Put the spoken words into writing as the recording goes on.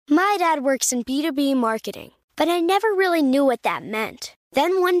My dad works in B2B marketing, but I never really knew what that meant.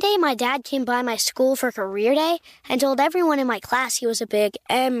 Then one day my dad came by my school for career day and told everyone in my class he was a big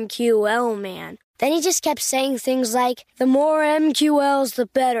MQL man. Then he just kept saying things like, the more MQLs, the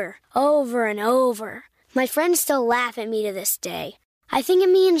better, over and over. My friends still laugh at me to this day. I think it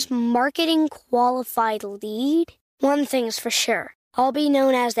means marketing qualified lead. One thing's for sure. I'll be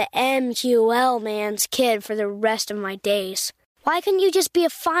known as the MQL man's kid for the rest of my days. Why couldn't you just be a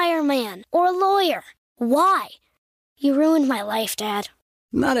fireman or a lawyer? Why? You ruined my life, Dad.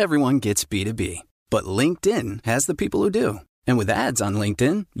 Not everyone gets B2B, but LinkedIn has the people who do. And with ads on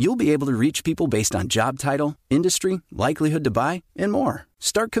LinkedIn, you'll be able to reach people based on job title, industry, likelihood to buy, and more.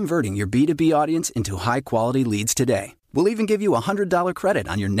 Start converting your B2B audience into high-quality leads today. We'll even give you a $100 credit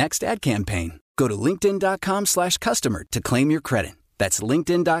on your next ad campaign. Go to linkedin.com/customer to claim your credit. That's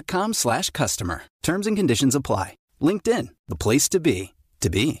linkedin.com/customer. Terms and conditions apply. LinkedIn, the place to be, to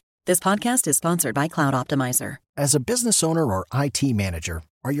be. This podcast is sponsored by Cloud Optimizer. As a business owner or IT manager,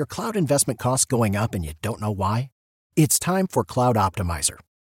 are your cloud investment costs going up and you don't know why? It's time for Cloud Optimizer.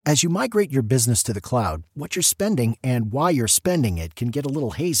 As you migrate your business to the cloud, what you're spending and why you're spending it can get a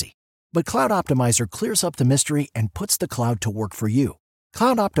little hazy. But Cloud Optimizer clears up the mystery and puts the cloud to work for you.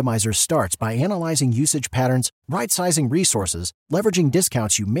 Cloud Optimizer starts by analyzing usage patterns, right-sizing resources, leveraging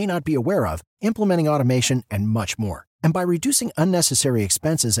discounts you may not be aware of, implementing automation, and much more. And by reducing unnecessary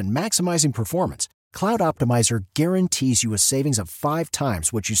expenses and maximizing performance, Cloud Optimizer guarantees you a savings of 5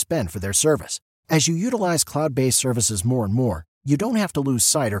 times what you spend for their service. As you utilize cloud-based services more and more, you don't have to lose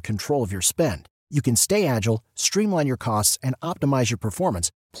sight or control of your spend. You can stay agile, streamline your costs, and optimize your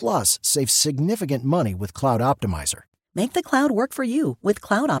performance, plus save significant money with Cloud Optimizer. Make the cloud work for you with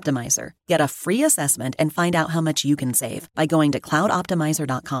Cloud Optimizer. Get a free assessment and find out how much you can save by going to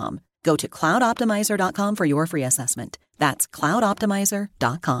cloudoptimizer.com. Go to cloudoptimizer.com for your free assessment. That's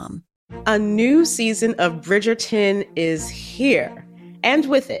cloudoptimizer.com. A new season of Bridgerton is here. And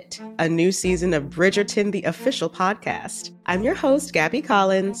with it, a new season of Bridgerton, the official podcast. I'm your host, Gabby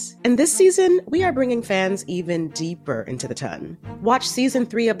Collins, and this season, we are bringing fans even deeper into the ton. Watch season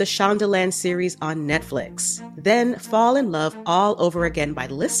 3 of the Shondaland series on Netflix. Then fall in love all over again by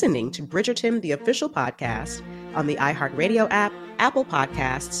listening to Bridgerton, the official podcast, on the iHeartRadio app, Apple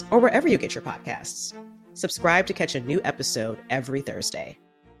Podcasts, or wherever you get your podcasts. Subscribe to catch a new episode every Thursday.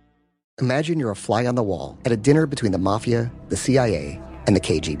 Imagine you're a fly on the wall at a dinner between the mafia, the CIA, and the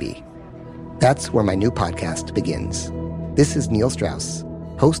KGB. That's where my new podcast begins. This is Neil Strauss,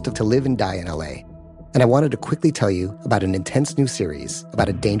 host of To Live and Die in LA, and I wanted to quickly tell you about an intense new series about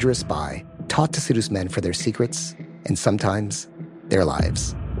a dangerous spy taught to seduce men for their secrets and sometimes their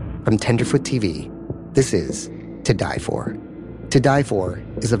lives. From Tenderfoot TV, this is To Die For. To Die For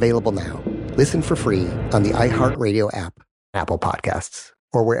is available now. Listen for free on the iHeartRadio app, Apple Podcasts,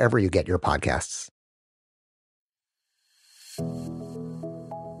 or wherever you get your podcasts.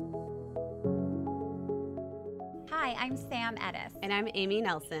 Hi, I'm Sam Edis. And I'm Amy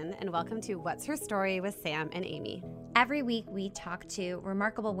Nelson, and welcome to What's Her Story with Sam and Amy. Every week we talk to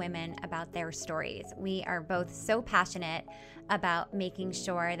remarkable women about their stories. We are both so passionate about making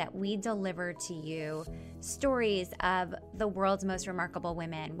sure that we deliver to you stories of the world's most remarkable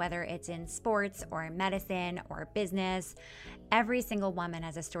women, whether it's in sports or in medicine or business. Every single woman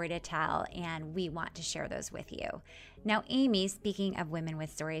has a story to tell, and we want to share those with you. Now, Amy, speaking of women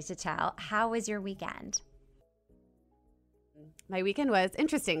with stories to tell, how was your weekend? My weekend was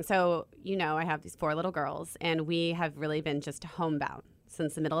interesting. So, you know, I have these 4 little girls, and we have really been just homebound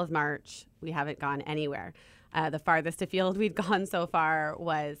since the middle of March. We haven't gone anywhere. The farthest afield we'd gone so far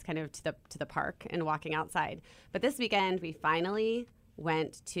was kind of to the park and walking outside. But this weekend, we finally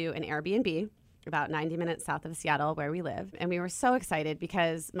went to an Airbnb about 90 minutes south of Seattle where we live. And we were so excited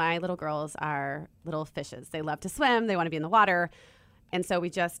because my little girls are little fishes. They love to swim. They want to be in the water. And so we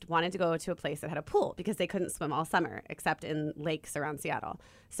just wanted to go to a place that had a pool because they couldn't swim all summer except in lakes around Seattle.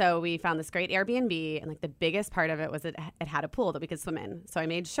 So we found this great Airbnb, and like the biggest part of it was it had a pool that we could swim in. So I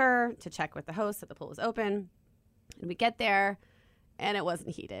made sure to check with the host that the pool was open. And we get there, and it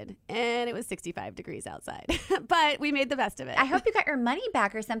wasn't heated, and it was 65 degrees outside. But we made the best of it. I hope you got your money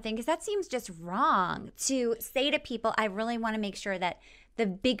back or something, because that seems just wrong to say to people, I really want to make sure that the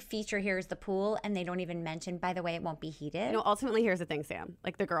big feature here is the pool, and they don't even mention, by the way, it won't be heated. You know, ultimately, here's the thing, Sam.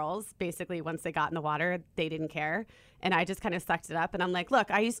 Like, the girls, basically, once they got in the water, they didn't care. And I just kind of sucked it up. And I'm like, look,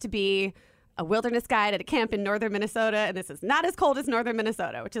 I used to be a wilderness guide at a camp in northern Minnesota, and this is not as cold as northern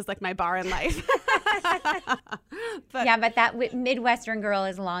Minnesota, which is like my bar in life. But that Midwestern girl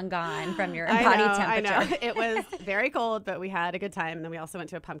is long gone from your body temperature. I know. It was very cold, but we had a good time. And then we also went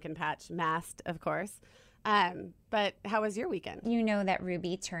to a pumpkin patch, masked, of course. But how was your weekend? You know that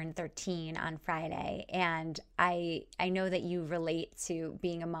Ruby turned 13 on Friday, and I know that you relate to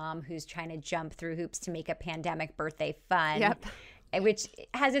being a mom who's trying to jump through hoops to make a pandemic birthday fun. Yep. Which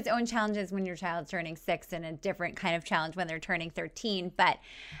has its own challenges when your child's turning 6 and a different kind of challenge when they're turning 13. But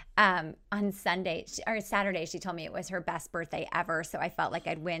on Saturday, she told me it was her best birthday ever. So I felt like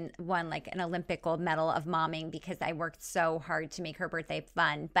I'd won like an Olympic gold medal of momming because I worked so hard to make her birthday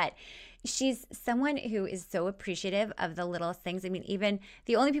fun. But she's someone who is so appreciative of the littlest things. I mean, even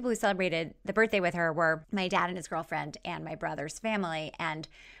the only people who celebrated the birthday with her were my dad and his girlfriend and my brother's family. And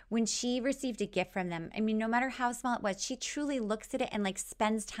when she received a gift from them, I mean, no matter how small it was, she truly looks at it and like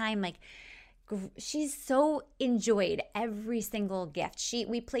spends time like she's so enjoyed every single gift.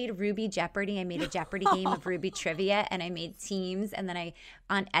 We played Ruby Jeopardy. I made a Jeopardy game of Ruby trivia, and I made teams. And then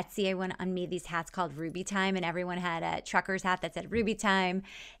on Etsy, I made these hats called Ruby Time, and everyone had a trucker's hat that said Ruby Time.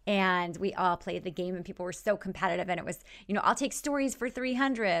 And we all played the game, and people were so competitive. And it was, I'll take stories for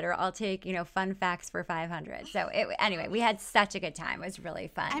 300, or I'll take, fun facts for 500. So anyway, we had such a good time. It was really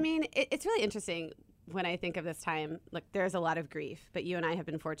fun. I mean, it's really interesting. When I think of this time, look, there's a lot of grief, but you and I have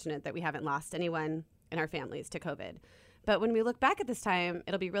been fortunate that we haven't lost anyone in our families to COVID. But when we look back at this time,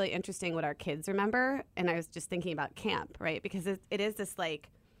 it'll be really interesting what our kids remember. And I was just thinking about camp, right? Because it is this like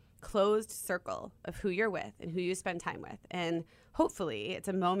closed circle of who you're with and who you spend time with. And hopefully it's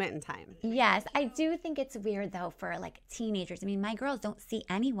a moment in time. Yes, I do think it's weird though for like teenagers. I mean, my girls don't see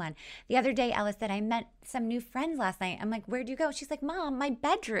anyone. The other day, Ella said, I met some new friends last night. I'm like, where'd you go? She's like, Mom, my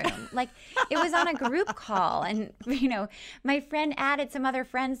bedroom. Like it was on a group call. And, my friend added some other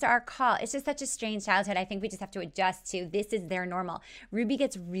friends to our call. It's just such a strange childhood. I think we just have to adjust to this is their normal. Ruby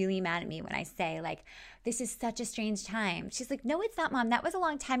gets really mad at me when I say like, this is such a strange time. She's like, no, it's not, Mom. That was a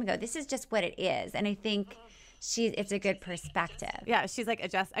long time ago. This is just what it is. And I think it's a good perspective. Yeah, she's like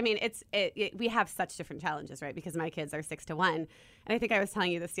adjust. I mean, we have such different challenges, right? Because my kids are 6 to 1, and I think I was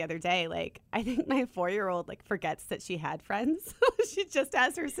telling you this the other day. Like, I think my 4-year-old like forgets that she had friends. She just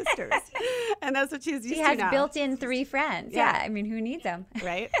has her sisters, and that's what she's used to now. She has built-in 3 friends. Yeah, I mean, who needs them?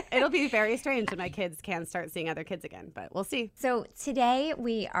 Right? It'll be very strange when my kids can start seeing other kids again, but we'll see. So today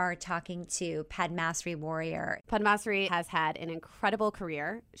we are talking to Padmasree Warrior. Padmasree has had an incredible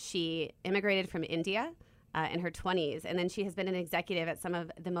career. She immigrated from India in her 20s. And then she has been an executive at some of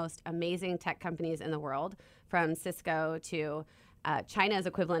the most amazing tech companies in the world, from Cisco to China's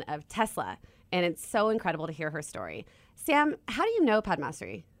equivalent of Tesla. And it's so incredible to hear her story. Sam, how do you know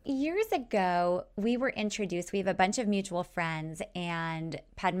Padmasree? Years ago, we were introduced. We have a bunch of mutual friends, and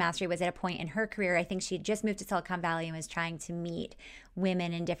Padmasree was at a point in her career. I think she had just moved to Silicon Valley and was trying to meet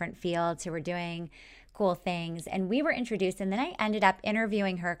women in different fields who were doing cool things. And we were introduced, and then I ended up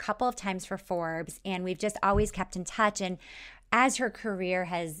interviewing her a couple of times for Forbes, and we've just always kept in touch. And as her career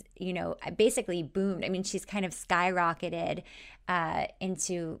has, basically boomed, I mean, she's kind of skyrocketed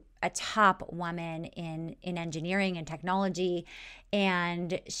into a top woman in engineering and technology.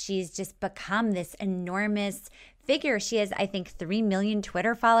 And she's just become this enormous figure. She has, I think, 3 million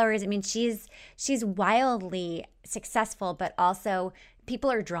Twitter followers. I mean, she's wildly successful, but also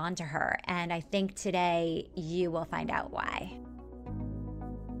people are drawn to her. And I think today you will find out why.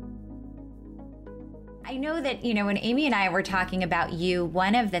 I know that, when Amy and I were talking about you,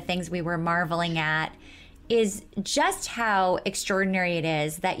 one of the things we were marveling at is just how extraordinary it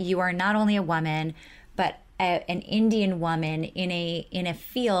is that you are not only a woman, but an Indian woman in a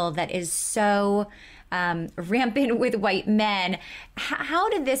field that is so rampant with white men. How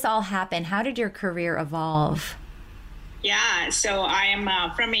did this all happen? How did your career evolve? Yeah, so I am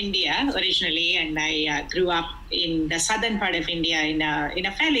from India originally, and I grew up in the southern part of India in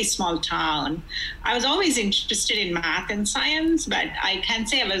a fairly small town. I was always interested in math and science, but I can't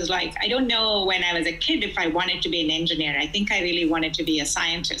say I don't know when I was a kid if I wanted to be an engineer. I think I really wanted to be a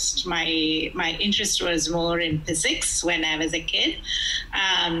scientist. My interest was more in physics when I was a kid.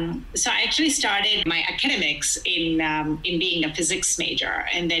 So I actually started my academics in being a physics major,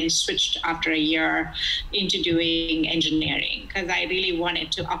 and then switched after a year into doing engineering because I really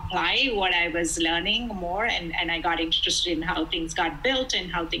wanted to apply what I was learning more, and I got interested in how things got built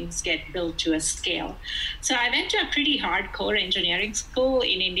and how things get built to a scale. So I went to a pretty hardcore engineering school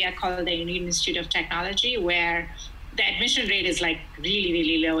in India called the Indian Institute of Technology, where the admission rate is like really,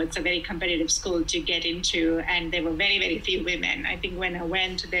 really low. It's a very competitive school to get into, and there were very, very few women. I think when I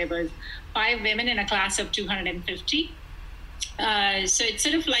went, there was 5 women in a class of 250. So it's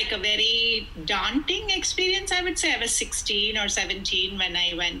sort of like a very daunting experience, I would say. I was 16 or 17 when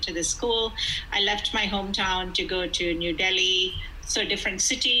I went to the school. I left my hometown to go to New Delhi, so a different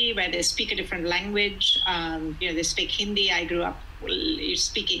city where they speak a different language. They speak Hindi. I grew up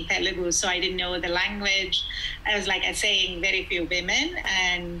speaking Telugu, so I didn't know the language. I was like saying very few women,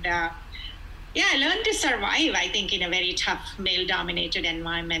 and I learned to survive, I think, in a very tough male-dominated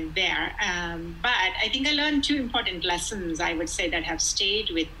environment there. But I think I learned two important lessons, I would say, that have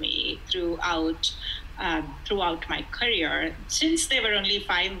stayed with me throughout my career. Since there were only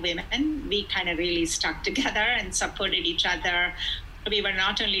 5 women, we kind of really stuck together and supported each other. We were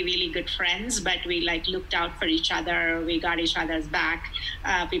not only really good friends, but we looked out for each other. We got each other's back.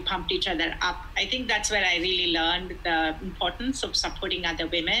 We pumped each other up. I think that's where I really learned the importance of supporting other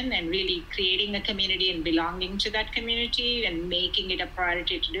women and really creating a community and belonging to that community and making it a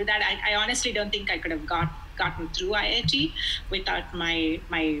priority to do that. I honestly don't think I could have gotten through IIT without my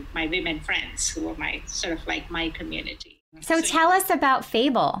women friends who were my community. So tell us about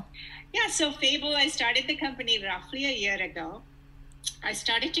Fable. Yeah, so Fable, I started the company roughly a year ago. I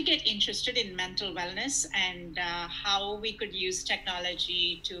started to get interested in mental wellness and how we could use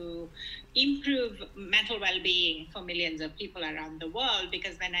technology to improve mental well-being for millions of people around the world.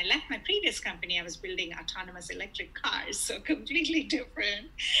 Because when I left my previous company, I was building autonomous electric cars, so completely different.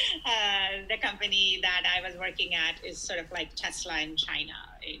 The company that I was working at is sort of like Tesla in China.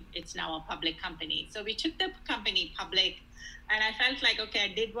 It's now a public company. So we took the company public. And I felt like, okay,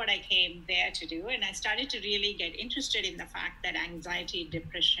 I did what I came there to do. And I started to really get interested in the fact that anxiety,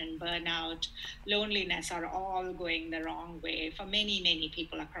 depression, burnout, loneliness are all going the wrong way for many, many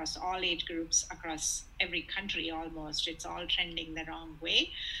people across all age groups, across every country almost. It's all trending the wrong way.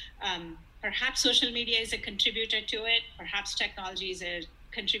 Perhaps social media is a contributor to it. Perhaps technology is a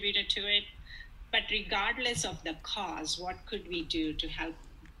contributor to it. But regardless of the cause, what could we do to help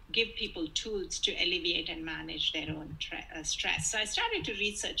give people tools to alleviate and manage their own stress? So I started to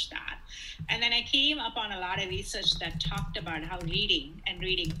research that. And then I came upon a lot of research that talked about how reading and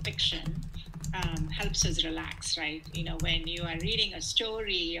reading fiction helps us relax, right? When you are reading a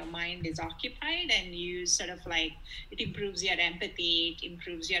story, your mind is occupied and you it improves your empathy, it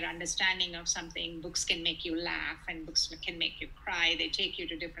improves your understanding of something. Books can make you laugh and books can make you cry. They take you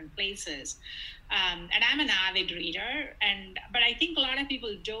to different places. And I'm an avid reader, but I think a lot of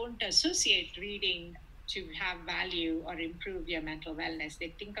people don't associate reading to have value or improve your mental wellness.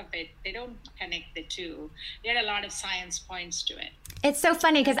 They think of it, they don't connect the two. There are a lot of science points to it. It's so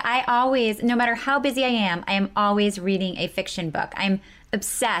funny because I always, no matter how busy I am always reading a fiction book. I'm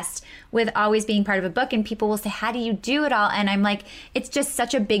obsessed with always being part of a book, and people will say, how do you do it all? And I'm like, it's just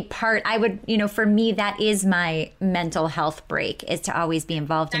such a big part. I would, for me, that is my mental health break, is to always be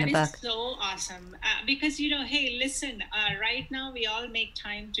involved in a book. That is so awesome. Because, hey, listen, right now we all make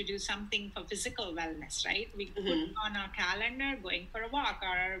time to do something for physical wellness, right? We put on our calendar going for a walk,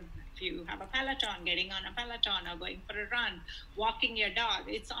 or if you have a Peloton, getting on a Peloton, or going for a run, walking your dog.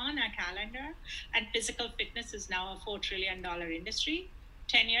 It's on our calendar. And physical fitness is now a $4 trillion industry.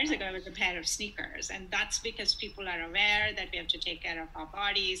 10 years ago, it was a pair of sneakers. And that's because people are aware that we have to take care of our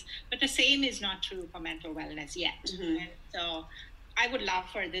bodies. But the same is not true for mental wellness yet. And so I would love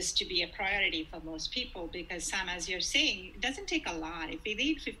for this to be a priority for most people because, Sam, as you're saying, it doesn't take a lot. If we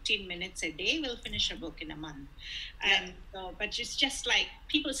read 15 minutes a day, we'll finish a book in a month. And so, but it's just like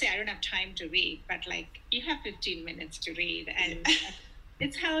people say, I don't have time to read, but you have 15 minutes to read. And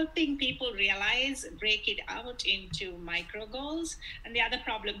it's helping people realize, break it out into micro goals. And the other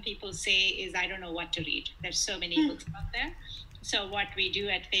problem people say is, I don't know what to read. There's so many books out there. So what we do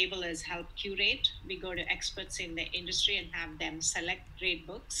at Fable is help curate. We go to experts in the industry and have them select great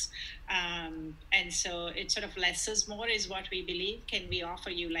books. And so it sort of less is more is what we believe. Can we offer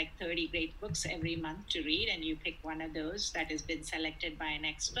you 30 great books every month to read, and you pick one of those that has been selected by an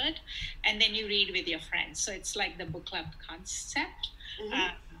expert, and then you read with your friends. So it's like the book club concept.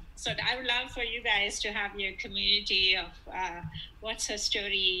 So I would love for you guys to have your community of What's Her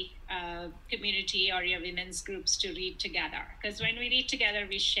Story community or your women's groups to read together. Because when we read together,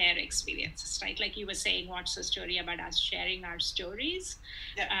 we share experiences, right? Like you were saying, What's Her Story, about us sharing our stories.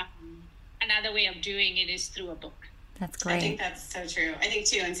 Another way of doing it is through a book. That's great. I think that's so true. I think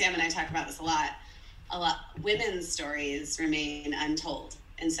too, and Sam and I talk about this a lot, women's stories remain untold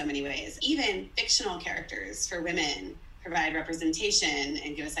in so many ways. Even fictional characters for women provide representation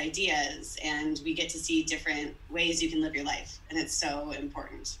and give us ideas, and we get to see different ways you can live your life, and it's so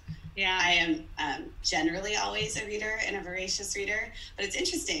important. Yeah, I am generally always a reader and a voracious reader, but it's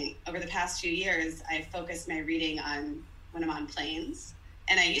interesting. Over the past few years, I've focused my reading on when I'm on planes,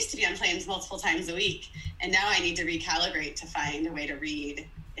 and I used to be on planes multiple times a week, and now I need to recalibrate to find a way to read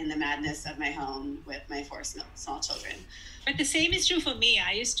in the madness of my home with my 4 small children. But the same is true for me.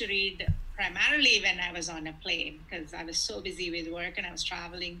 I used to read primarily when I was on a plane because I was so busy with work and I was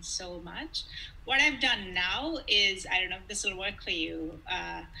traveling so much. What I've done now is, I don't know if this will work for you.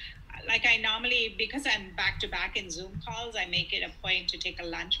 Like I normally, because I'm back to back in Zoom calls, I make it a point to take a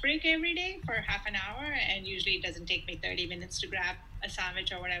lunch break every day for half an hour. And usually it doesn't take me 30 minutes to grab a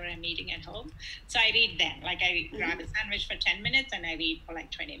sandwich or whatever I'm eating at home. So I read then, like I grab a sandwich for 10 minutes and I read for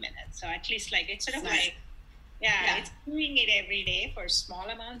like 20 minutes. So at least like, it's sort of like, it's doing it every day for small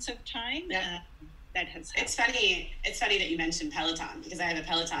amounts of time. That has helped. It's funny that you mentioned Peloton because I have a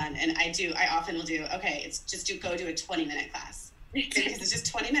Peloton and I often will do, okay, it's just go do a 20-minute class. Because it's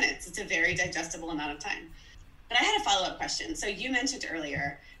just 20 minutes. It's a very digestible amount of time. But I had a follow-up question. So you mentioned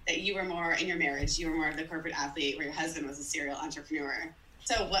earlier that you were more, in your marriage, you were more of the corporate athlete where your husband was a serial entrepreneur.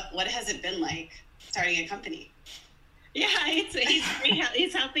 So what has it been like starting a company? Yeah,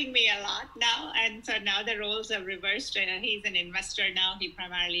 he's helping me a lot now. And so now the roles are reversed. He's an investor now. He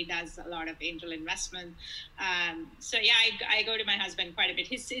primarily does a lot of angel investment. So yeah, I go to my husband quite a bit.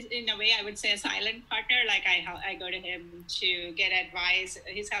 He's in a way, I would say, a silent partner. Like I go to him to get advice.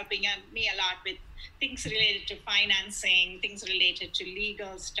 He's helping me a lot with things related to financing, things related to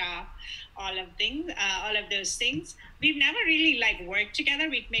legal stuff, all of those things. We've never really like worked together.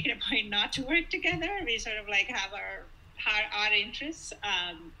 We make it a point not to work together. We sort of like have our interests,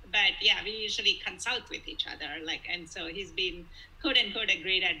 but yeah, we usually consult with each other. Like, and so he's been quote unquote a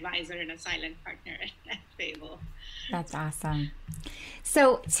great advisor and a silent partner at Fable. That's awesome.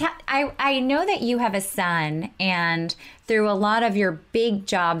 So I know that you have a son, and through a lot of your big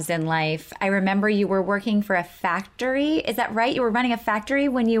jobs in life, I remember you were working for a factory. Is that right? You were running a factory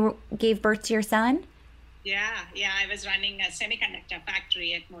when you gave birth to your son? Yeah. I was running a semiconductor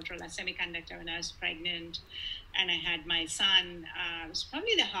factory at Motorola Semiconductor when I was pregnant, and I had my son. It was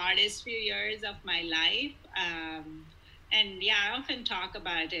probably the hardest few years of my life. And yeah, I often talk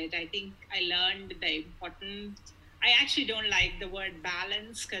about it. I think I learned the importance. I actually don't like the word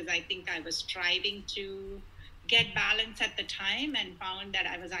balance because I think I was striving to get balance at the time and found that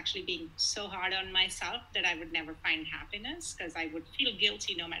I was actually being so hard on myself that I would never find happiness because I would feel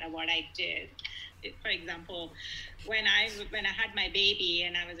guilty no matter what I did. For example, when I had my baby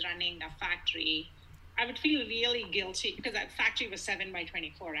and I was running a factory, I would feel really guilty because that factory was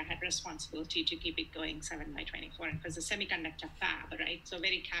 7/24. I had responsibility to keep it going 7/24. And it was a semiconductor fab, right? So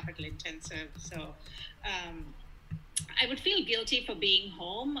very capital intensive. So I would feel guilty for being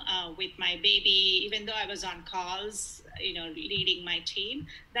home with my baby, even though I was on calls, leading my team,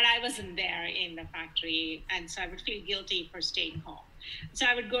 that I wasn't there in the factory. And so I would feel guilty for staying home. So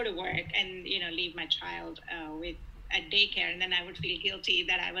I would go to work and, leave my child at daycare. And then I would feel guilty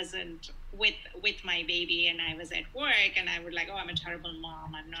that I wasn't with my baby and I was at work, and I would like, oh, I'm a terrible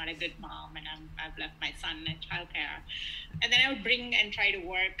mom. I'm not a good mom. And I've left my son at childcare. And then I would bring and try to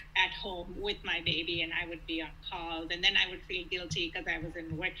work at home with my baby, and I would be on calls. And then I would feel guilty because I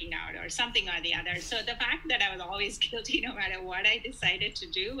wasn't working out or something or the other. So the fact that I was always guilty no matter what I decided to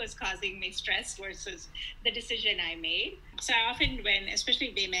do was causing me stress versus the decision I made. So often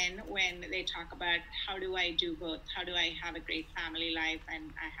especially women, when they talk about how do I do both, how do I have a great family life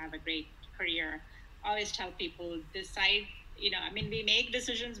and I have a great career, I always tell people decide, we make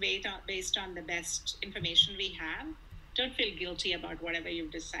decisions based on the best information we have. Don't feel guilty about whatever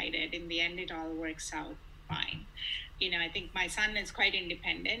you've decided. In the end, it all works out fine. I think my son is quite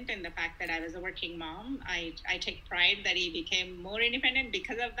independent, and the fact that I was a working mom, I take pride that he became more independent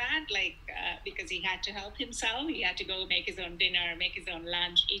because of that, because he had to help himself. He had to go make his own dinner, make his own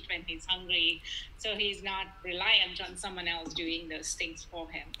lunch, eat when he's hungry. So he's not reliant on someone else doing those things for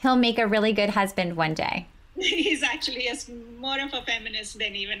him. He'll make a really good husband one day. He's actually more of a feminist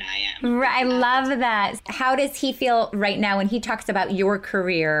than even I am. I love that. How does he feel right now when he talks about your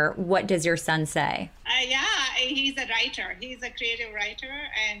career? What does your son say? He's a writer. He's a creative writer,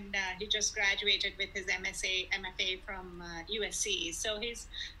 and he just graduated with his MFA from USC. So he's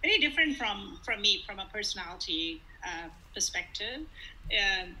very different from me from a personality perspective.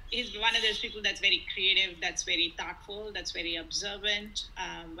 He's one of those people that's very creative, that's very thoughtful, that's very observant,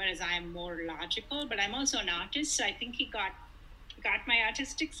 whereas I'm more logical, but I'm also an artist. So I think he got my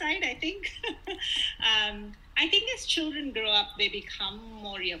artistic side, I think. I think as children grow up, they become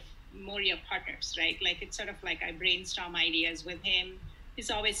more your partners, right? Like it's sort of like I brainstorm ideas with him.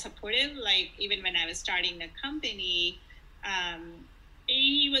 He's always supportive. Like even when I was starting a company,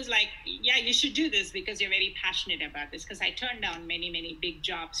 he was like, yeah, you should do this because you're very passionate about this. Because I turned down many, many big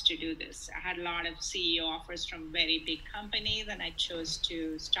jobs to do this. I had a lot of CEO offers from very big companies, and I chose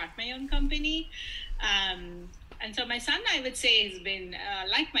to start my own company. And so my son, I would say, has been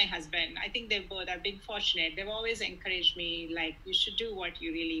like my husband. I think they both have been fortunate. They've always encouraged me, like, you should do what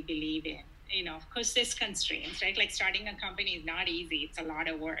you really believe in. You know, of course, there's constraints, right? Like starting a company is not easy. It's a lot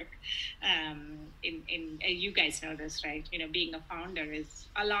of work. You guys know this, right? You know, being a founder is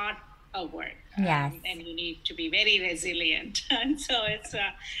a lot of work. Yes. And you need to be very resilient. And so it's,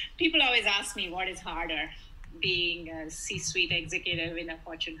 people always ask me, what is harder, being a C-suite executive in a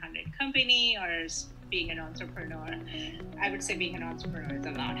Fortune 100 company or being an entrepreneur? I would say being an entrepreneur is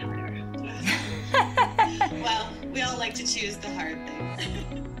a lot harder. Well, we all like to choose the hard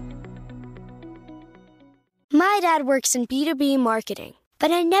things. My dad works in B2B marketing,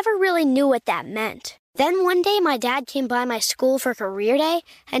 but I never really knew what that meant. Then one day my dad came by my school for career day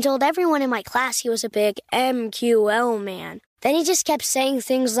and told everyone in my class he was a big MQL man. Then he just kept saying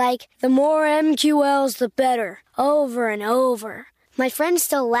things like, the more MQLs, the better, over and over. My friends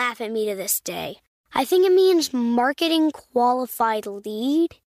still laugh at me to this day. I think it means marketing qualified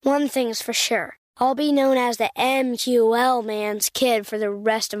lead. One thing's for sure, I'll be known as the MQL man's kid for the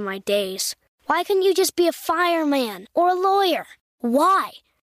rest of my days. Why couldn't you just be a fireman or a lawyer? Why?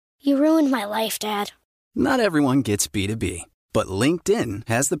 You ruined my life, Dad. Not everyone gets B2B, but LinkedIn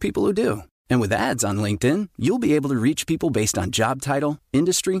has the people who do. And with ads on LinkedIn, you'll be able to reach people based on job title,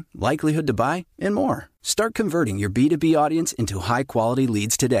 industry, likelihood to buy, and more. Start converting your B2B audience into high-quality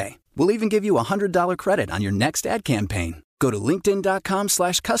leads today. We'll even give you a $100 credit on your next ad campaign. Go to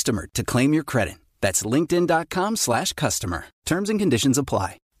linkedin.com/customer to claim your credit. That's linkedin.com/customer. Terms and conditions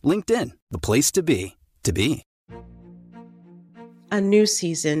apply. LinkedIn, the place to be, to be. A new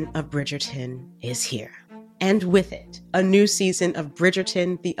season of Bridgerton is here. And with it, a new season of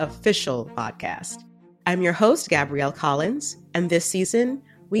Bridgerton, the official podcast. I'm your host, Gabrielle Collins, and this season,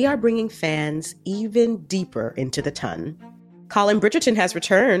 we are bringing fans even deeper into the ton. Colin Bridgerton has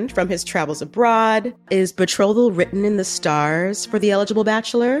returned from his travels abroad. Is betrothal written in the stars for the eligible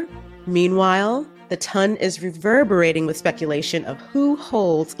bachelor? Meanwhile, the ton is reverberating with speculation of who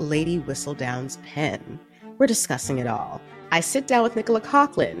holds Lady Whistledown's pen. We're discussing it all. I sit down with Nicola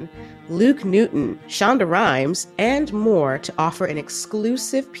Coughlan, Luke Newton, Shonda Rhimes, and more to offer an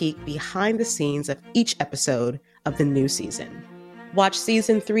exclusive peek behind the scenes of each episode of the new season. Watch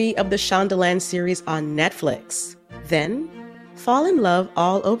season 3 of the Shondaland series on Netflix. Then, fall in love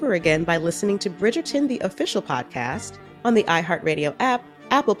all over again by listening to Bridgerton, the official podcast, on the iHeartRadio app,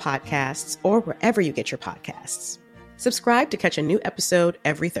 Apple Podcasts, or wherever you get your podcasts. Subscribe to catch a new episode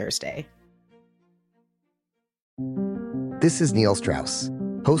every Thursday. This is Neil Strauss,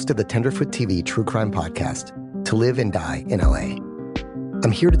 host of the Tenderfoot TV true crime podcast, To Live and Die in LA.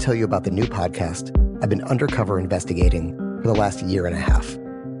 I'm here to tell you about the new podcast I've been undercover investigating for the last year and a half.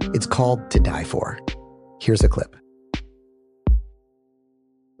 It's called To Die For. Here's a clip.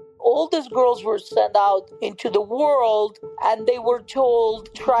 All these girls were sent out into the world and they were told,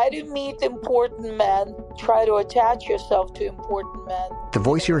 try to meet important men, try to attach yourself to important men. The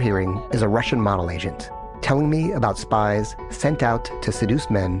voice you're hearing is a Russian model agent telling me about spies sent out to seduce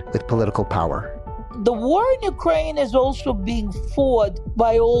men with political power. The war in Ukraine is also being fought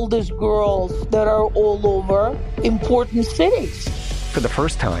by all these girls that are all over important cities. For the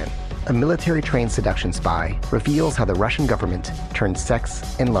first time, a military-trained seduction spy reveals how the Russian government turned sex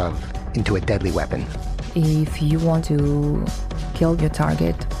and love into a deadly weapon. If you want to kill your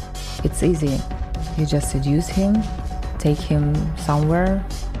target, it's easy. You just seduce him, take him somewhere,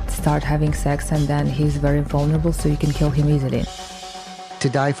 start having sex, and then he's very vulnerable, so you can kill him easily. To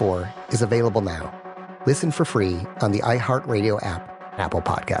Die For is available now. Listen for free on the iHeartRadio app, Apple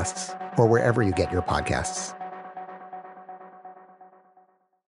Podcasts, or wherever you get your podcasts.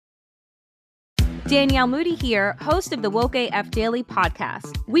 Danielle Moody here, host of the Woke AF Daily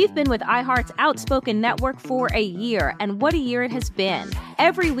podcast. We've been with iHeart's Outspoken Network for a year, and what a year it has been.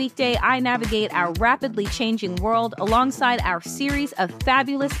 Every weekday, I navigate our rapidly changing world alongside our series of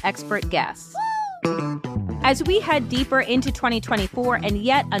fabulous expert guests. As we head deeper into 2024 and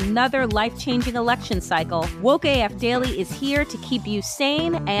yet another life-changing election cycle, Woke AF Daily is here to keep you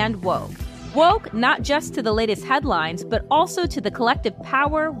sane and woke. Woke not just to the latest headlines, but also to the collective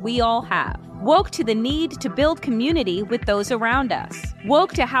power we all have. Woke to the need to build community with those around us.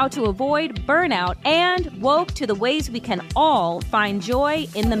 Woke to how to avoid burnout, and woke to the ways we can all find joy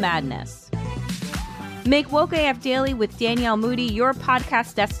in the madness. Make Woke AF Daily with Danielle Moody your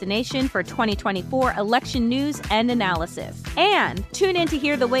podcast destination for 2024 election news and analysis. And tune in to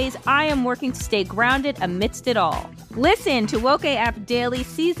hear the ways I am working to stay grounded amidst it all. Listen to Woke AF Daily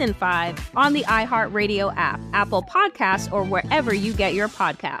Season 5 on the iHeartRadio app, Apple Podcasts, or wherever you get your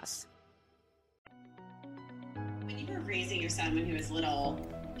podcasts. When you were raising your son when he was little,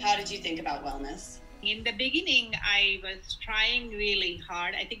 how did you think about wellness? In the beginning, I was trying really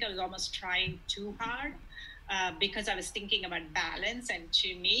hard. I think I was almost trying too hard because I was thinking about balance. And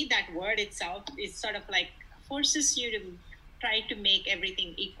to me, that word itself is sort of like forces you to try to make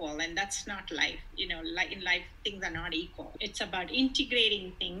everything equal. And that's not life. You know, like in life, things are not equal. It's about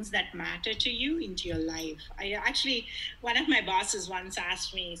integrating things that matter to you into your life. One of my bosses once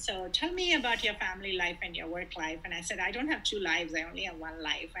asked me, so tell me about your family life and your work life. And I said, I don't have two lives. I only have one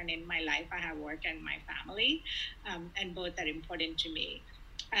life. And in my life, I have work and my family. And both are important to me.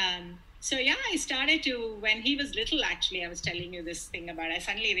 So yeah, I started to, when he was little, actually, I was telling you this thing about, I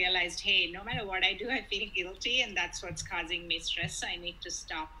suddenly realized, hey, no matter what I do, I feel guilty, and that's what's causing me stress. So I need to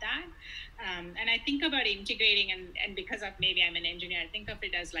stop that. And I think about integrating, and because of maybe I'm an engineer, I think of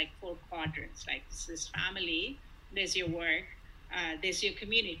it as like 4 quadrants, like this is family, there's your work, there's your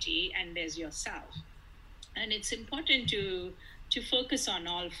community, and there's yourself. And it's important to focus on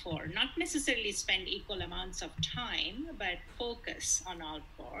all 4, not necessarily spend equal amounts of time, but focus on all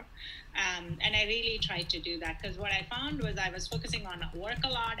 4. And I really tried to do that, because what I found was I was focusing on work a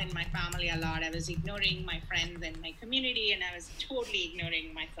lot and my family a lot. I was ignoring my friends and my community, and I was totally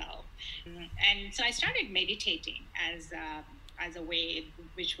ignoring myself. And so I started meditating as a way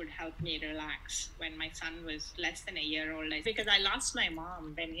which would help me relax when my son was less than a year old. Because I lost my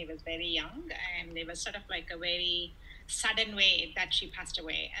mom when he was very young, and it was sort of like a very sudden way that she passed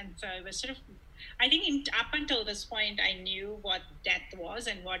away. And so it was sort of, I think up until this point, I knew what death was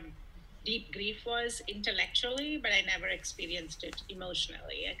and what deep grief was intellectually, but I never experienced it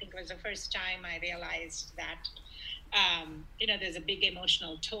emotionally. I think it was the first time I realized that, there's a big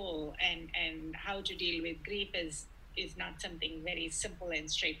emotional toll, and how to deal with grief is not something very simple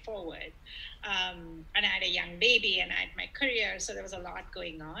and straightforward. And I had a young baby, and I had my career, so there was a lot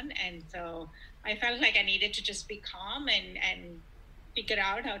going on. And so I felt like I needed to just be calm and figure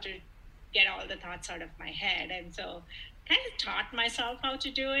out how to get all the thoughts out of my head. And so kind of taught myself how to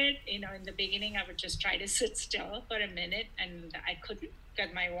do it. In the beginning, I would just try to sit still for a minute, and I couldn't,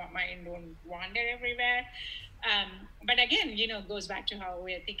 because my mind would wander everywhere. But again, it goes back to how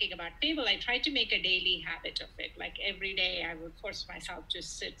we're thinking about table. I tried to make a daily habit of it. Like every day I would force myself to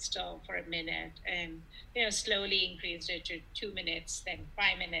sit still for a minute, and, slowly increased it to 2 minutes, then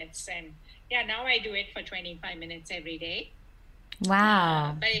 5 minutes. And yeah, now I do it for 25 minutes every day.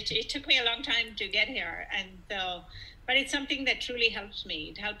 Wow. But it took me a long time to get here. And so, but it's something that truly helps me.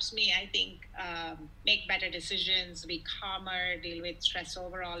 It helps me, I think, make better decisions, be calmer, deal with stress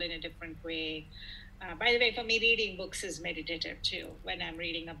overall in a different way. By the way, for me, reading books is meditative too. When I'm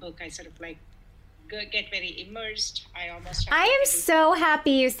reading a book, I sort of get very immersed. I am so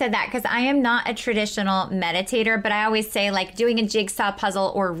happy you said that, because I am not a traditional meditator, but I always say doing a jigsaw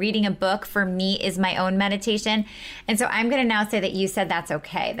puzzle or reading a book for me is my own meditation. And so I'm going to now say that you said that's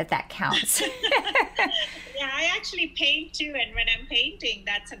okay, that counts. Yeah, I actually paint too. And when I'm painting,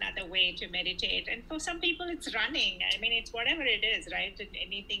 that's another way to meditate. And for some people, it's running. I mean, it's whatever it is, right?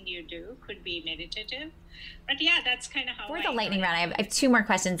 Anything you do could be meditative. But yeah, that's kind of how For the lightning round, I have 2 more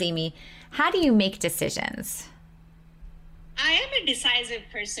questions, Amy. How do you make decisions? I am a decisive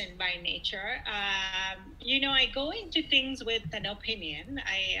person by nature. I go into things with an opinion.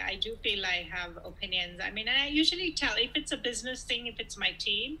 I do feel I have opinions. I mean, I usually tell, if it's a business thing, if it's my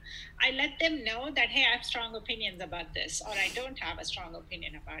team, I let them know that, hey, I have strong opinions about this, or I don't have a strong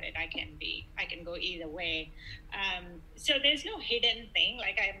opinion about it. I can go either way. So there's no hidden thing.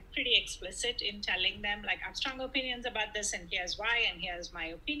 I'm pretty explicit in telling them, I have strong opinions about this, and here's why, and here's my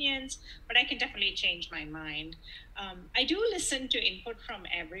opinions, but I can definitely change my mind. I do listen to input from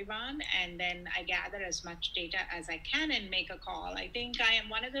everyone, and then I gather as much data as I can and make a call. I think I am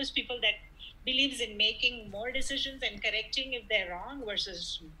one of those people that believes in making more decisions and correcting if they're wrong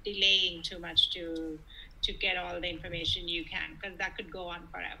versus delaying too much to get all the information you can, because that could go on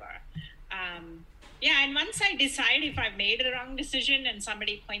forever. And once I decide if I've made a wrong decision and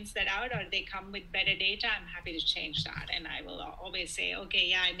somebody points that out, or they come with better data, I'm happy to change that. And I will always say, okay,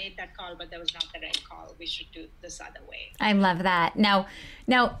 yeah, I made that call, but that was not the right call. We should do this other way. I love that. Now,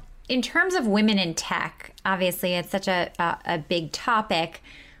 in terms of women in tech, obviously it's such a big topic.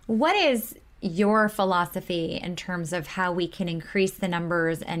 What is your philosophy in terms of how we can increase the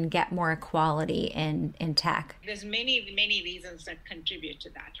numbers and get more equality in tech? There's many reasons that contribute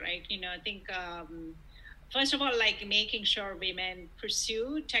to that, right? I think first of all, like making sure women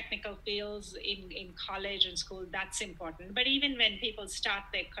pursue technical fields in college and school, that's important. But even when people start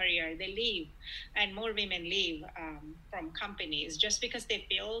their career, they leave, and more women leave from companies just because they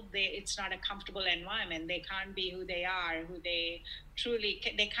feel it's not a comfortable environment. They can't be who they are, they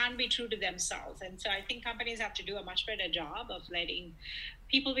can't be true to themselves. And so I think companies have to do a much better job of letting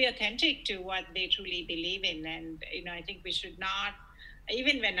people be authentic to what they truly believe in. And, I think we should not,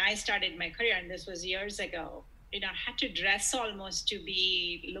 even when I started my career, and this was years ago, I had to dress almost to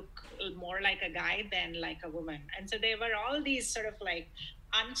look more like a guy than like a woman. And so there were all these sort of like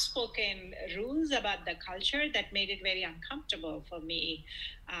unspoken rules about the culture that made it very uncomfortable for me.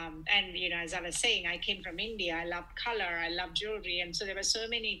 And, as I was saying, I came from India. I loved color. I loved jewelry. And so there were so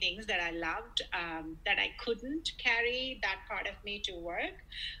many things that I loved that I couldn't carry that part of me to work,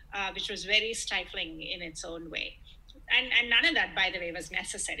 which was very stifling in its own way. And none of that, by the way, was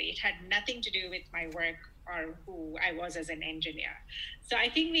necessary. It had nothing to do with my work or who I was as an engineer. So I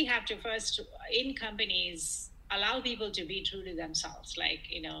think we have to first, in companies, allow people to be true to themselves. Like,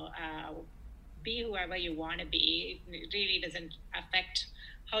 be whoever you want to be. It really doesn't affect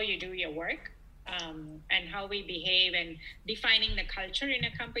how you do your work and how we behave, and defining the culture in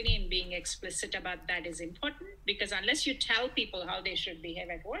a company and being explicit about that is important, because unless you tell people how they should behave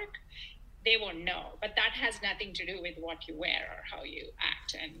at work, they won't know. But that has nothing to do with what you wear or how you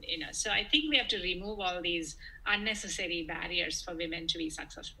act. And, so I think we have to remove all these unnecessary barriers for women to be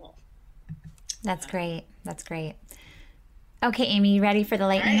successful. That's great. That's great. Okay, Amy, you ready for the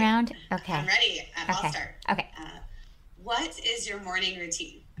lightning round? Okay. I'm ready. I'll start. Okay. What is your morning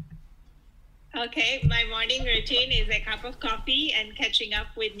routine? Okay, my morning routine is a cup of coffee and catching up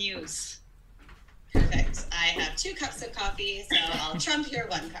with news. Perfect. I have 2 cups of coffee, so I'll trump your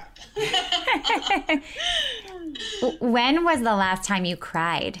 1 cup. When was the last time you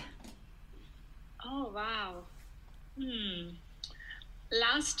cried? Oh, wow.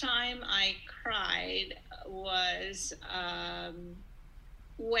 Last time I cried was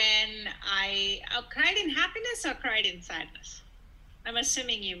when I cried in happiness or cried in sadness? I'm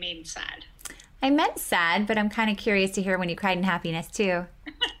assuming you mean sad. I meant sad, but I'm kind of curious to hear when you cried in happiness too.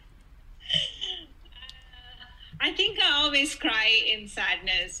 I think I always cry in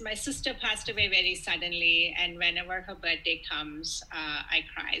sadness. My sister passed away very suddenly, and whenever her birthday comes, I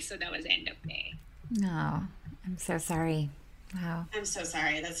cry. So that was end of May. No, I'm so sorry. Wow. I'm so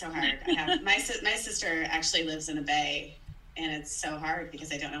sorry. That's so hard. My sister actually lives in a bay, and it's so hard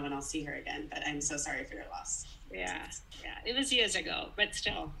because I don't know when I'll see her again. But I'm so sorry for your loss. Yeah. It was years ago, but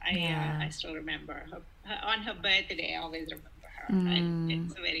still, I still remember her. On her birthday, I always remember her. And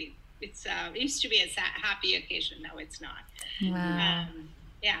it used to be a happy occasion. Now it's not. Wow.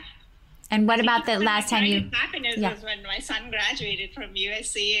 Yeah. And what about the last time you? Happiness was when my son graduated from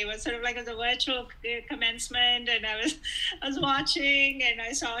USC. It was sort of like a virtual commencement, and I was watching, and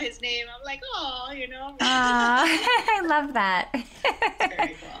I saw his name. I'm like, oh, I love that. That's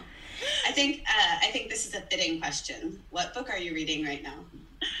very cool. I think this is a fitting question. What book are you reading right now?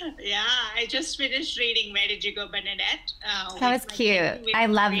 Yeah, I just finished reading Where Did You Go, Bernadette? That was cute. I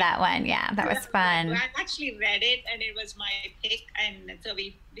love that one. Yeah, that was fun. I actually read it, and it was my pick. And so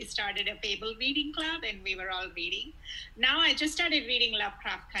we started a Fable reading club, and we were all reading. Now I just started reading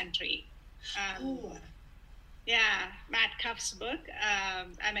Lovecraft Country. Yeah, Matt Cuff's book.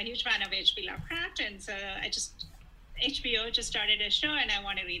 I'm a huge fan of H.P. Lovecraft, and so HBO just started a show, and I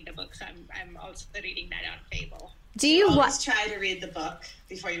want to read the books. I'm also reading that on Fable. Do you always try to read the book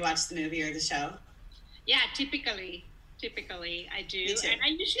before you watch the movie or the show? Yeah, typically I do. Me too. And I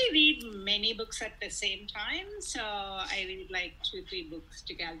usually read many books at the same time, so I read like 2-3 books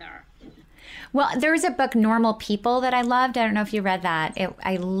together. Well, there was a book, Normal People, that I loved. I don't know if you read that.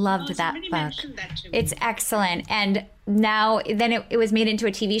 I loved that book. Mentioned that to me. It's excellent. And now then it was made into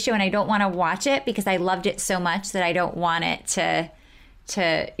a TV show, and I don't want to watch it because I loved it so much that I don't want it to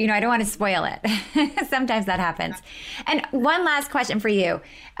I don't want to spoil it. Sometimes that happens. And one last question for you.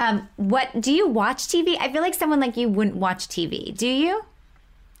 What do you watch TV? I feel like someone like you wouldn't watch TV. Do you?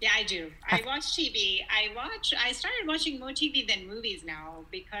 Yeah, I do. I watch TV. I started watching more TV than movies now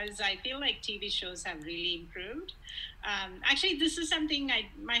because I feel like TV shows have really improved. Actually, this is something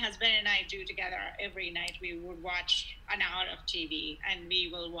my husband and I do together every night. We would watch an hour of TV, and we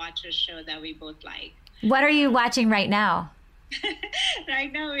will watch a show that we both like. What are you watching right now?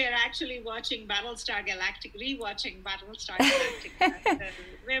 Right now, we are actually watching Battlestar Galactica, rewatching Battlestar Galactica.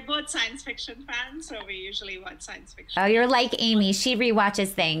 We're both science fiction fans, so we usually watch science fiction. Oh, you're like Amy. She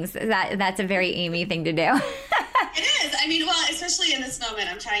rewatches things. That's a very Amy thing to do. It is. is. I mean, well, especially in this moment,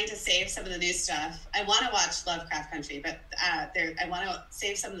 I'm trying to save some of the new stuff. I want to watch Lovecraft Country, but I want to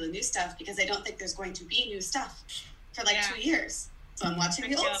save some of the new stuff because I don't think there's going to be new stuff for 2 years. So I'm watching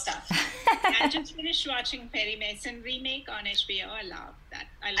the old stuff. I just finished watching Perry Mason remake on HBO. I love that.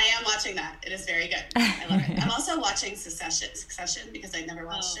 I am watching that. It is very good. I love it. I'm also watching Succession because I never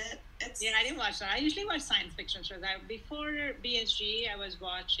watched it. Yeah, I didn't watch that. I usually watch science fiction shows. Before BSG, I was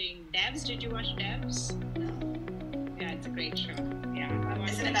watching Devs. Did you watch Devs? No. Yeah, it's a great show. Yeah.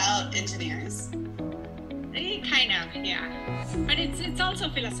 Is it about engineers? Kind of, yeah. But it's also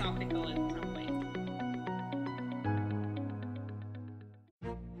philosophical in some ways.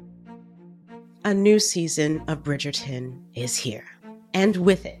 A new season of Bridgerton is here. And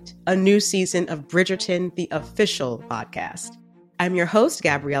with it, a new season of Bridgerton, the official podcast. I'm your host,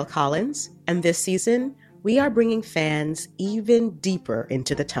 Gabrielle Collins, and this season, we are bringing fans even deeper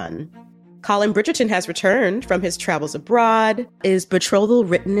into the ton. Colin Bridgerton has returned from his travels abroad. Is betrothal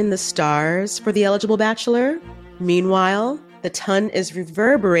written in the stars for the eligible bachelor? Meanwhile, the ton is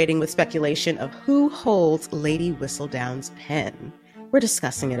reverberating with speculation of who holds Lady Whistledown's pen. We're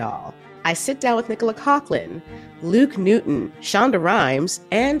discussing it all. I sit down with Nicola Coughlan, Luke Newton, Shonda Rhimes,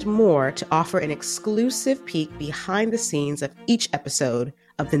 and more to offer an exclusive peek behind the scenes of each episode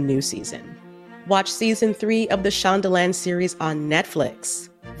of the new season. Watch season 3 of the Shondaland series on Netflix.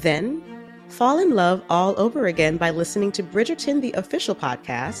 Then, fall in love all over again by listening to Bridgerton, the official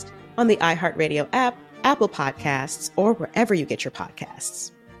podcast, on the iHeartRadio app, Apple Podcasts, or wherever you get your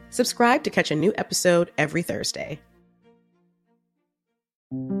podcasts. Subscribe to catch a new episode every Thursday.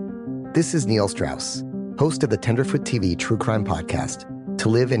 This is Neil Strauss, host of the Tenderfoot TV true crime podcast, To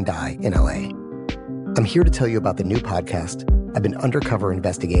Live and Die in LA. I'm here to tell you about the new podcast I've been undercover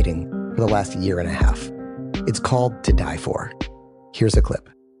investigating for the last year and a half. It's called To Die For. Here's a clip.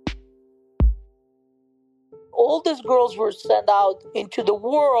 All these girls were sent out into the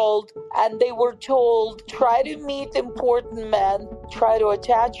world and they were told, try to meet important men, try to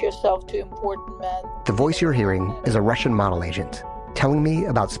attach yourself to important men. The voice you're hearing is a Russian model agent telling me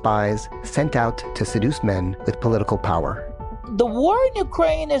about spies sent out to seduce men with political power. The war in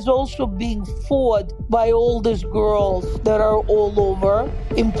Ukraine is also being fought by all these girls that are all over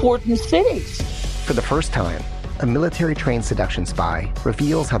important cities. For the first time, a military-trained seduction spy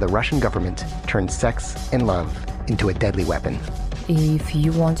reveals how the Russian government turned sex and love into a deadly weapon. If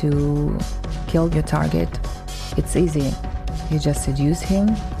you want to kill your target, it's easy. You just seduce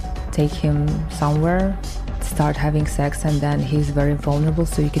him, take him somewhere, start having sex, and then he's very vulnerable,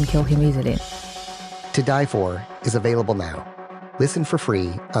 so you can kill him easily. To Die For is available now. Listen for free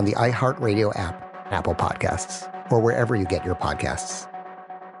on the iHeartRadio app, Apple Podcasts, or wherever you get your podcasts.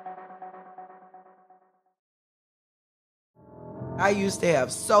 I used to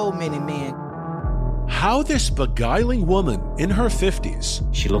have so many men. How this beguiling woman in her 50s,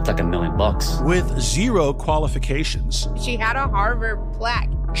 she looked like $1 million, with zero qualifications, she had a Harvard plaque,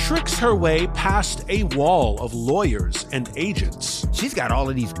 tricks her way past a wall of lawyers and agents. She's got all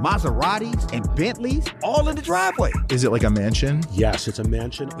of these Maseratis and Bentleys all in the driveway. Is it like a mansion? Yes, it's a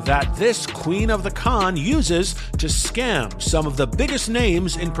mansion that this queen of the con uses to scam some of the biggest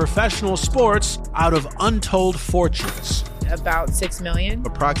names in professional sports out of untold fortunes. About $6 million.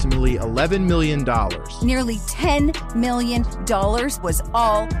 Approximately $11 million. Nearly $10 million was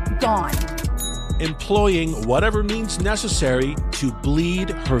all gone. Employing whatever means necessary to bleed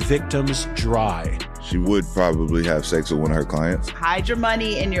her victims dry. She would probably have sex with one of her clients. Hide your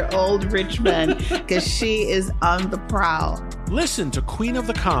money in your old rich man, because she is on the prowl. Listen to Queen of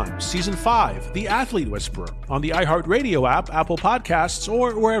the Con, Season 5, The Athlete Whisperer, on the iHeartRadio app, Apple Podcasts,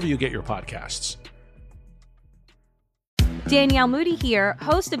 or wherever you get your podcasts. Danielle Moody here,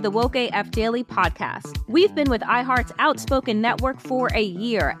 host of the Woke AF Daily podcast. We've been with iHeart's Outspoken Network for a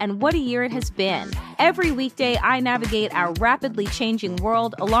year, and what a year it has been. Every weekday, I navigate our rapidly changing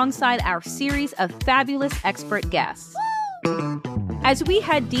world alongside our series of fabulous expert guests. As we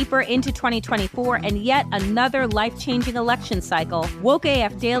head deeper into 2024 and yet another life-changing election cycle, Woke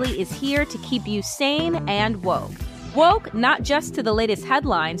AF Daily is here to keep you sane and woke. Woke not just to the latest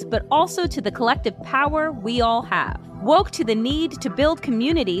headlines, but also to the collective power we all have. Woke to the need to build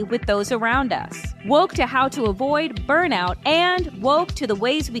community with those around us. Woke to how to avoid burnout, and woke to the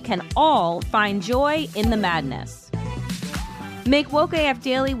ways we can all find joy in the madness. Make Woke AF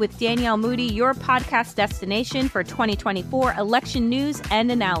Daily with Danielle Moody your podcast destination for 2024 election news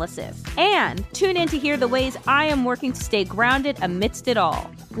and analysis. And tune in to hear the ways I am working to stay grounded amidst it all.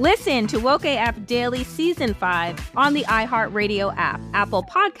 Listen to Woke AF Daily Season 5 on the iHeartRadio app, Apple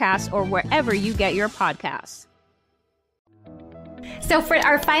Podcasts, or wherever you get your podcasts. So for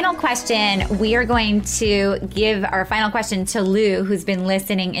our final question, we are going to give our final question to Lou, who's been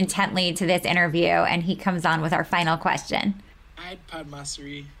listening intently to this interview, and he comes on with our final question. Hi,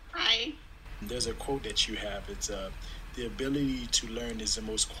 Padmasree. Hi. There's a quote that you have. It's the ability to learn is the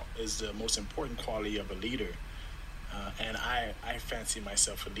most important quality of a leader. And I fancy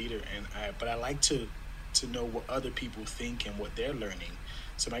myself a leader, but I like to know what other people think and what they're learning.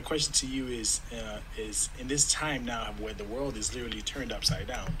 So my question to you is in this time now where the world is literally turned upside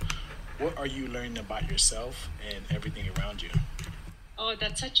down, what are you learning about yourself and everything around you? Oh,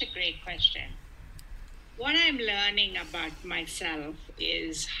 that's such a great question. What I'm learning about myself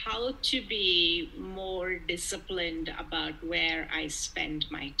is how to be more disciplined about where I spend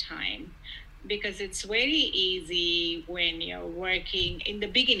my time. Because it's very easy when you're working in the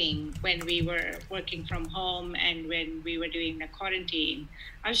beginning, when we were working from home and when we were doing the quarantine,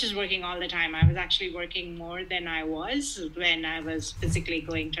 I was just working all the time. I was actually working more than I was when I was physically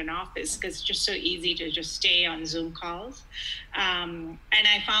going to an office, because it's just so easy to just stay on Zoom calls. And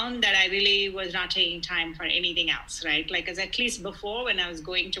I found that I really was not taking time for anything else, right? Like, as at least before, when I was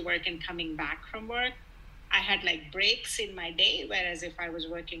going to work and coming back from work, I had like breaks in my day, whereas if I was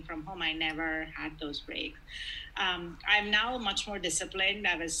working from home, I never had those breaks. I'm now much more disciplined.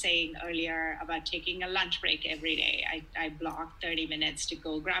 I was saying earlier about taking a lunch break every day. I block 30 minutes to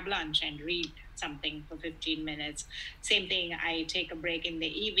go grab lunch and read something for 15 minutes. Same thing, I take a break in the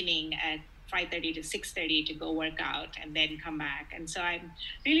evening at 5:30 to 6:30 to go work out and then come back. And so I'm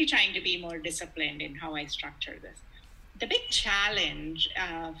really trying to be more disciplined in how I structure this. The big challenge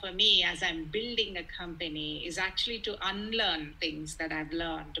for me as I'm building a company is actually to unlearn things that I've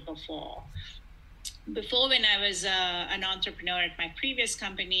learned before. Before, when I was an entrepreneur at my previous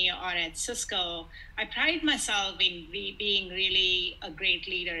company or at Cisco, I pride myself in being really a great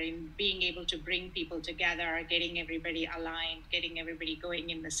leader, in being able to bring people together, getting everybody aligned, getting everybody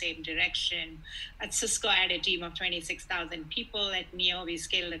going in the same direction. At Cisco, I had a team of 26,000 people. At Neo, we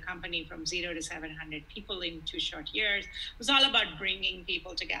scaled the company from 0 to 700 people in 2 short years. It was all about bringing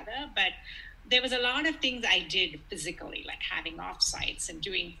people together, but there was a lot of things I did physically, like having offsites and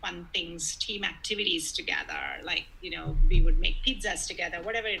doing fun things, team activities together, like, we would make pizzas together,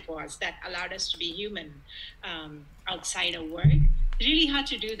 whatever it was that allowed us to be human outside of work. It's really hard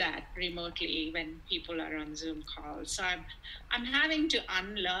to do that remotely when people are on Zoom calls. So I'm having to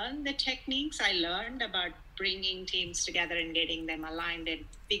unlearn the techniques I learned about bringing teams together and getting them aligned and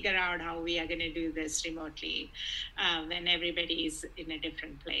figure out how we are going to do this remotely when everybody is in a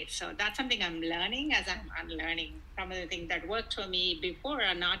different place. So that's something I'm learning as I'm unlearning. Some of the things that worked for me before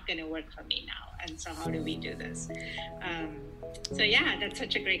are not going to work for me now. And so how do we do this? So yeah, that's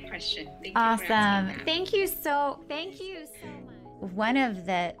such a great question. Awesome. Thank you so much. One of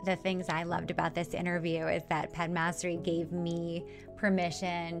the things I loved about this interview is that Padmasree gave me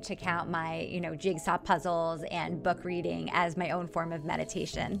permission to count my, jigsaw puzzles and book reading as my own form of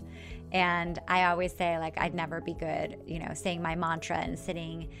meditation. And I always say, like, I'd never be good, saying my mantra and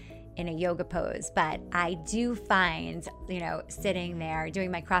sitting in a yoga pose, but I do find, sitting there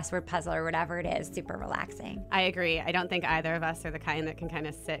doing my crossword puzzle or whatever it is, super relaxing. I agree. I don't think either of us are the kind that can kind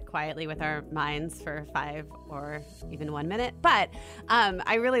of sit quietly with our minds for 5 or even 1 minute. But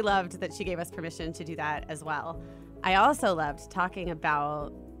I really loved that she gave us permission to do that as well. I also loved talking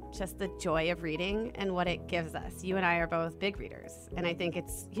about just the joy of reading and what it gives us. You and I are both big readers, and I think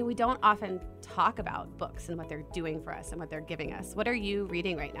it's, we don't often talk about books and what they're doing for us and what they're giving us. What are you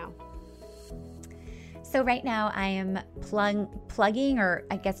reading right now? So right now I am plugging, or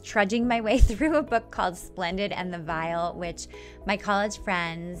I guess trudging my way through a book called Splendid and the Vile, which my college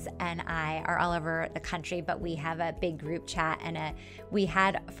friends and I are all over the country, but we have a big group chat, and we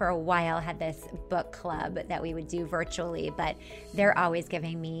had for a while had this book club that we would do virtually, but they're always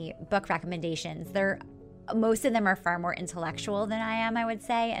giving me book recommendations. Most of them are far more intellectual than I am, I would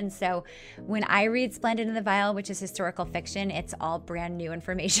say. And so when I read Splendid and the Vile, which is historical fiction, it's all brand new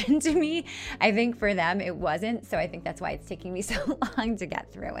information to me. I think for them it wasn't. So I think that's why it's taking me so long to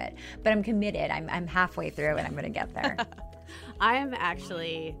get through it. But I'm committed. I'm halfway through and I'm going to get there. I'm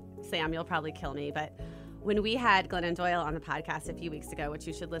actually, Sam, you'll probably kill me, but when we had Glennon Doyle on the podcast a few weeks ago, which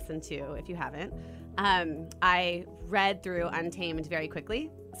you should listen to if you haven't, I read through Untamed very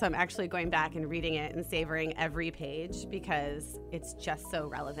quickly. So I'm actually going back and reading it and savoring every page because it's just so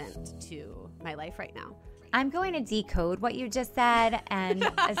relevant to my life right now. I'm going to decode what you just said and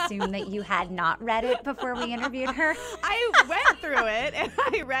assume that you had not read it before we interviewed her. I went through it and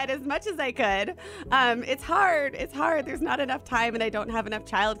I read as much as I could. It's hard. There's not enough time and I don't have enough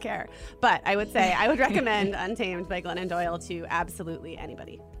childcare. But I would say I would recommend Untamed by Glennon Doyle to absolutely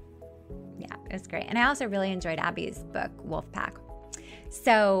anybody. Yeah, it was great. And I also really enjoyed Abby's book, Wolfpack.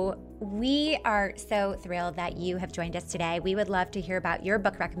 So we are so thrilled that you have joined us today. We would love to hear about your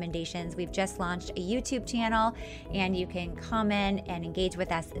book recommendations. We've just launched a YouTube channel, and you can comment and engage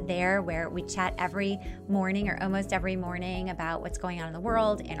with us there, where we chat every morning or almost every morning about what's going on in the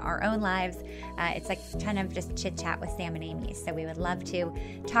world and our own lives. It's like kind of just chit chat with Sam and Amy. So we would love to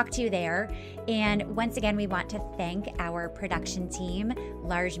talk to you there. And once again, we want to thank our production team,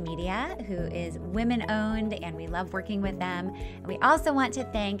 Large Media, who is women-owned, and we love working with them. And we also want to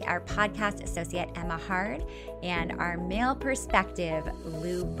thank our podcast associate, Emma Hard, and our male perspective,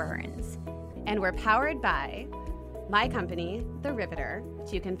 Lou Burns. And we're powered by my company, The Riveter,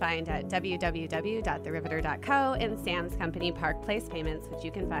 which you can find at www.theriveter.co, and Sam's company, Park Place Payments, which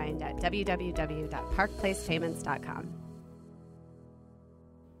you can find at www.parkplacepayments.com.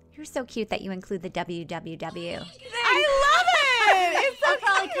 You're so cute that you include the www. I love it! It's so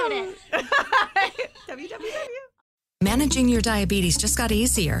probably couldn't. www. Managing your diabetes just got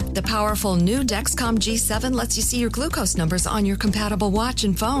easier. The powerful new Dexcom G7 lets you see your glucose numbers on your compatible watch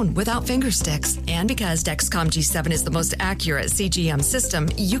and phone without finger sticks. And because Dexcom G7 is the most accurate CGM system,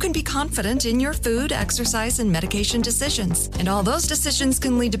 you can be confident in your food, exercise, and medication decisions. And all those decisions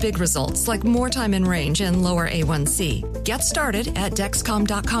can lead to big results, like more time in range and lower A1C. Get started at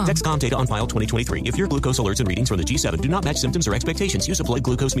Dexcom.com. Dexcom data on file 2023. If your glucose alerts and readings from the G7 do not match symptoms or expectations, use a blood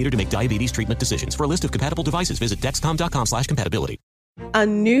glucose meter to make diabetes treatment decisions. For a list of compatible devices, visit Dexcom.com/compatibility. A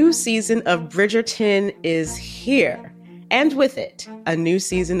new season of Bridgerton is here. And with it, a new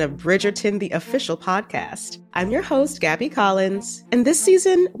season of Bridgerton, the official podcast. I'm your host, Gabby Collins, and this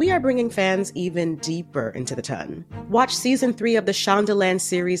season, we are bringing fans even deeper into the ton. Watch season 3 of the Shondaland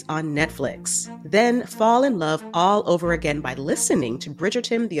series on Netflix. Then fall in love all over again by listening to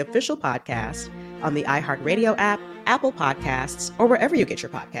Bridgerton, the official podcast, on the iHeartRadio app, Apple Podcasts, or wherever you get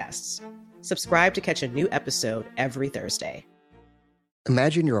your podcasts. Subscribe to catch a new episode every Thursday.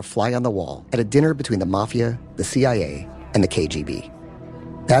 Imagine you're a fly on the wall at a dinner between the mafia, the CIA, and the KGB.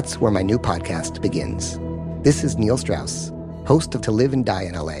 That's where my new podcast begins. This is Neil Strauss, host of To Live and Die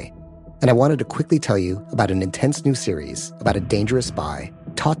in LA, and I wanted to quickly tell you about an intense new series about a dangerous spy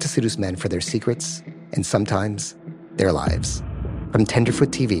taught to seduce men for their secrets and sometimes their lives. From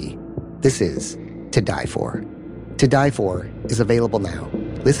Tenderfoot TV, this is To Die For. To Die For is available now.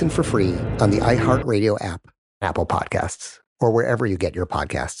 Listen for free on the iHeartRadio app, Apple Podcasts, or wherever you get your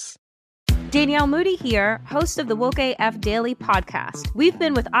podcasts. Danielle Moody here, host of the Woke AF Daily podcast. We've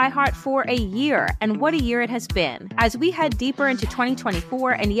been with iHeart for a year, and what a year it has been. As we head deeper into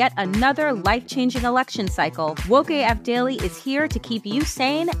 2024 and yet another life-changing election cycle, Woke AF Daily is here to keep you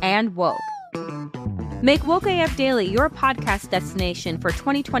sane and woke. Make Woke AF Daily your podcast destination for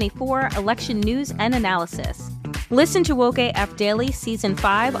 2024 election news and analysis. Listen to Woke AF Daily Season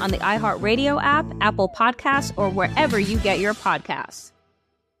 5 on the iHeartRadio app, Apple Podcasts, or wherever you get your podcasts.